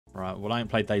Right, well, I ain't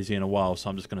played DayZ in a while, so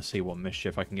I'm just going to see what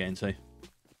mischief I can get into.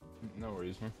 No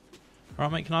worries, man.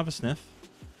 Alright, mate, can I have a sniff?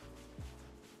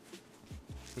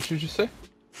 What did you say?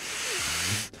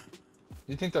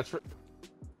 You think that's right?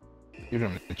 You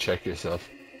don't need to check yourself.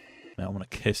 Mate, I want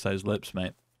to kiss those lips,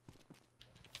 mate.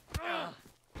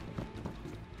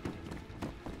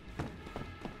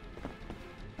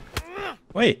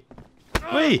 Wait!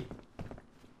 Wait!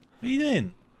 What are you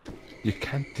doing? You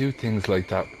can't do things like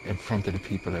that in front of the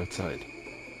people outside.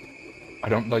 I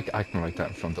don't like acting like that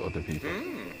in front of other people.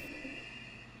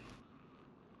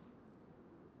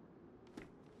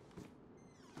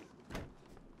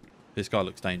 This guy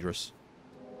looks dangerous.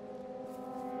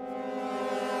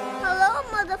 Hello,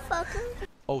 motherfucker.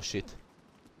 Oh shit.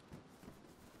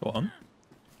 Go on.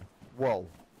 Whoa.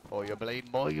 Oh, you're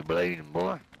bleeding, boy. You're bleeding,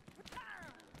 boy.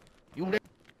 You.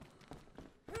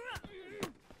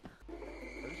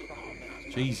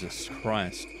 Jesus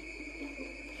Christ.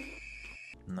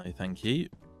 No, thank you.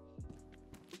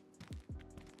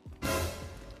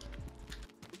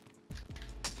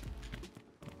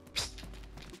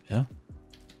 Yeah.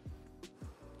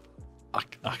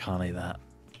 I can't eat that.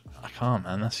 I can't,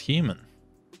 man. That's human.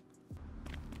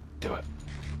 Do it.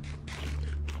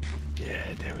 Yeah,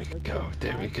 there we go.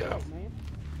 There we go.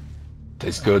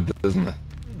 Tastes good, doesn't it?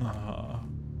 Oh.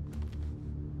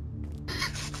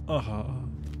 Oh.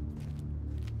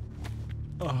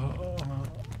 Oh.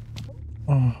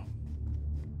 Oh.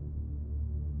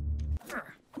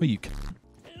 Well, you can.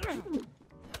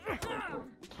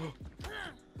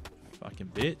 Fucking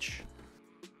bitch.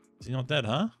 Is he not dead,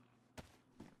 huh?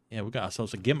 Yeah, we got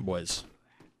ourselves a gimp, boys.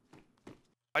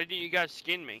 Why didn't you guys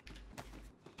skin me?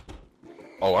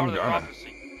 Oh, I'm Part of the gonna.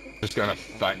 prophecy. Just gonna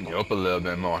fatten you up a little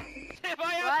bit more. If I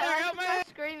Why out there, are help you me! guys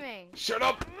screaming? Shut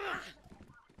up!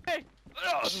 Hey!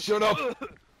 Shut up!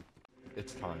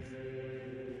 It's time.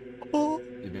 Oh,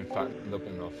 You've been fattened up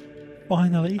enough.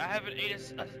 finally. I haven't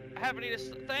eaten a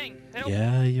thing. Help!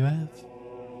 Yeah, you have.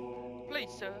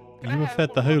 Please, sir. You Can I were have fed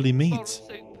one the more holy bowl of meats.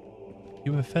 soup?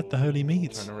 You were fed the holy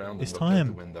meats. Turn around and It's look out the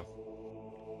time. window.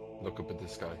 Look up at the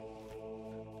sky.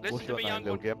 Listen What's to your me, name, young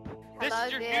little one. gimp? This Hello,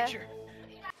 is your dear. future.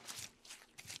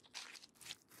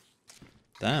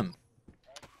 Damn.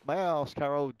 May I ask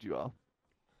how old you are?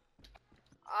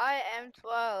 I am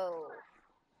 12.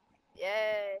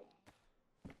 Yay.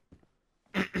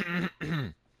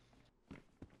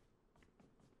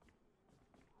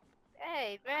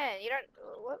 Hey, man, you don't.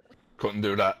 What? Couldn't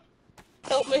do that.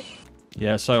 Help me.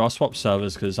 Yeah, so I swapped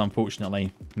servers because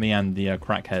unfortunately, me and the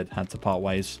crackhead had to part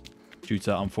ways due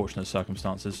to unfortunate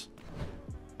circumstances.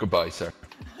 Goodbye, sir.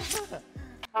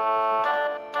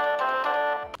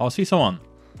 Oh, I see someone.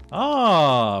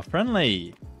 Ah,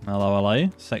 friendly. Hello, hello,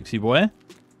 sexy boy.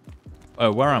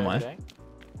 Oh, where am I?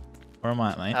 Where am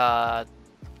I at, mate?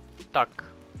 Stuck.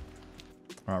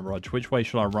 Alright, Rog, which way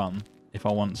should I run if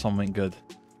I want something good?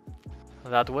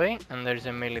 That way, and there's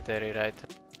a military right.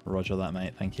 Roger that,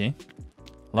 mate. Thank you.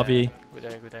 Love you. Good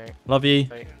day, good day. Love you.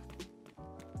 Bye.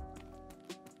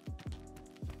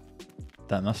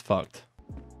 Damn, that's fucked.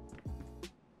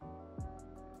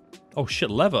 Oh shit,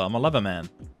 leather. I'm a leather man.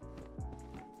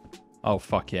 Oh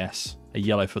fuck yes. A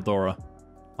yellow fedora.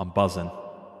 I'm buzzing.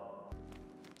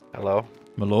 Hello.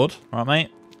 My lord. Right,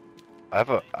 mate? I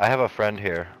have a friend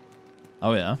here.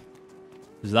 Oh yeah.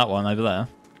 Is that one over there?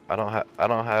 I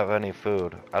don't have any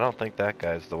food. I don't think that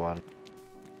guy's the one.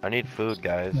 I need food,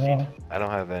 guys. Yeah. I don't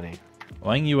have any.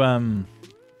 Why don't you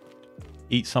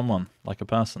eat someone like a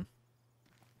person?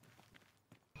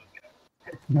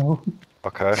 No.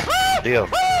 Okay. Deal.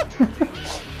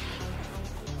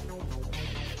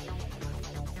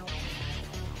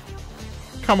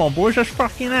 Come on, boys, let's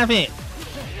fucking have it.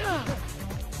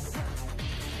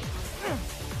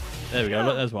 There we go.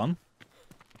 Look, there's one.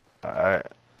 Alright.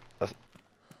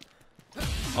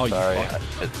 Oh, you Sorry.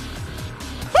 fuck.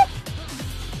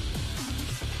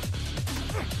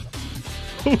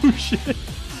 Oh shit.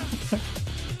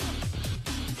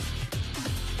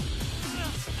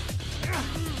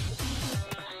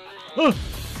 Oh.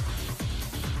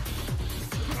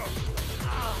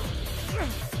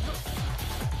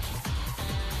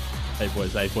 Hey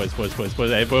boys, hey boys,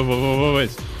 hey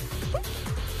boys.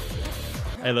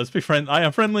 Hey, let's be friends. I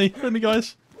am friendly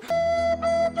guys.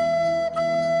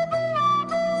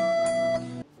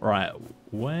 Right,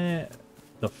 where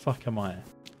the fuck am I?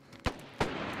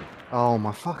 Oh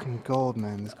my fucking god,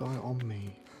 man, this guy on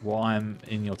me. Well, I'm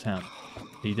in your town.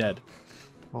 Are you dead?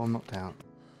 Oh, I'm knocked out.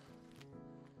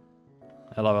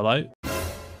 Hello, hello.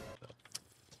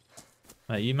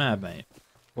 Mate, you mad, mate?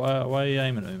 Why are you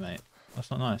aiming at me, mate?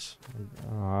 That's not nice.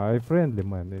 I'm friendly,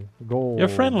 man. Go. You're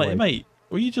friendly, away. mate.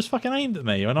 Well, you just fucking aimed at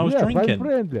me when I was Yes, drinking. I'm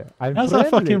friendly. How's that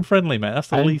fucking friendly, mate? That's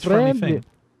the I'm least friendly friendly. thing.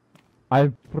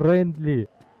 I'm friendly.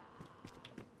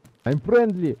 I'm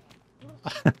friendly.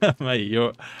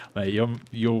 mate,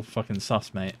 you're fucking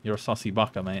sus, mate. You're a sussy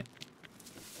bucker, mate.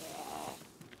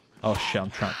 Oh shit, I'm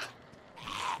trapped.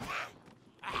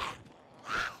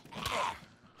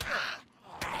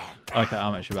 Okay,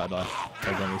 I'm actually about to die. Oh,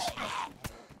 goodness.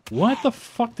 What the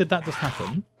fuck did that just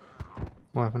happen?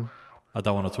 What happened? I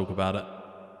don't want to talk about it.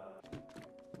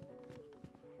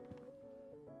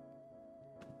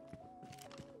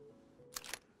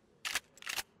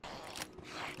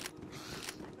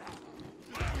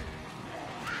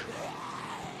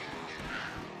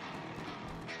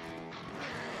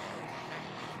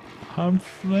 I'm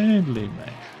friendly,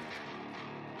 man.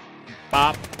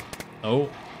 Bop. Oh.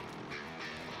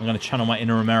 I'm gonna channel my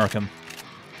inner American.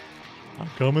 I'm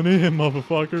coming in,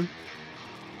 motherfucker.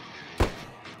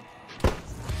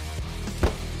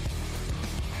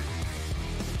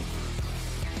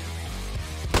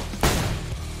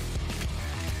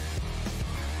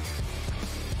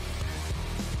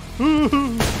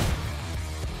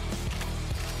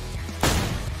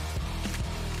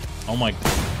 Oh my...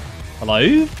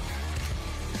 Hello?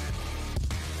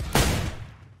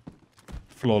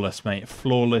 Flawless, mate.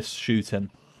 Flawless shooting.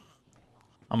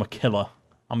 I'm a killer.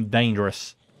 I'm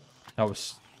dangerous. That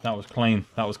was clean.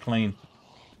 That was clean.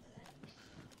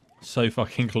 So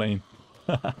fucking clean.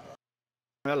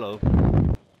 Hello.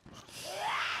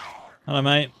 Hello,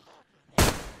 mate.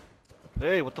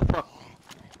 Hey, what the fuck?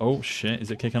 Oh shit,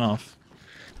 is it kicking off?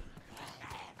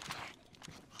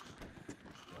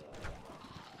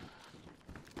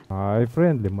 I'm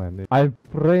friendly, man. I'm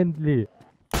friendly.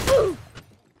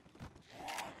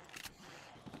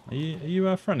 Are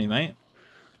you friendly, mate?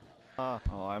 Oh,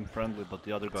 I'm friendly, but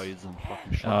the other guy isn't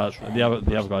fucking shot. The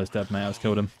other guy's dead, mate. I just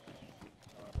killed him.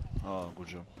 Oh, good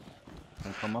job.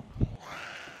 Can I come up?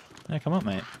 Yeah, come up,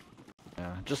 mate.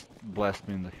 Yeah, just blast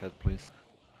me in the head, please.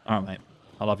 Alright, mate.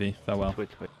 I love you. Farewell. Wait.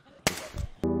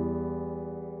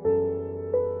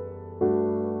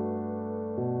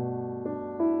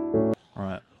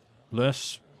 Alright.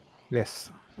 Lewis, Yes.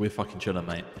 we're fucking chilling,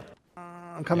 mate.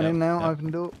 I'm coming in now. Open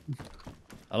the door.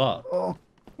 A lot. Oh.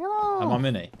 Am I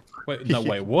mini? Wait, no,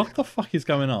 wait. What the fuck is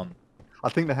going on? I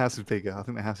think the house is bigger. I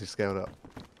think the house is scaled up.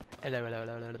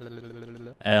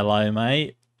 Hello,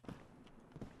 mate.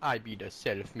 I be the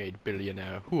self-made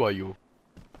billionaire. Who are you?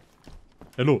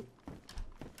 Hello.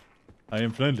 I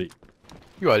am friendly.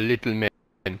 You are a little man.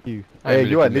 You. I'm Hey, a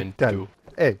you are little man little. too.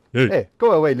 Hey, Hey. hey,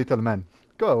 go away, little man.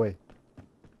 Go away.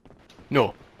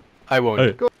 No, I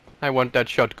won't. Hey. I want that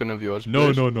shotgun of yours. No,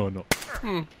 please. no, no, no.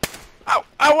 Ow!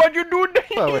 Ow! What you doing?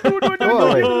 Go away. No, no, Go no,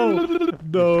 away. No.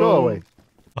 Go away.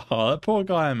 Oh, that poor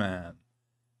guy, man.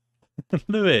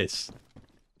 Lewis.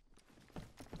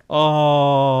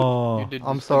 Oh. You did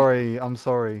I'm this sorry. I'm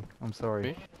sorry. I'm sorry.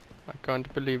 thing. I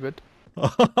can't believe it.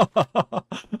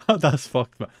 That's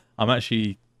fucked, man. I'm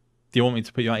actually... Do you want me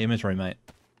to put you out of your misery, mate?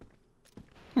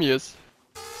 Yes.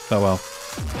 Farewell.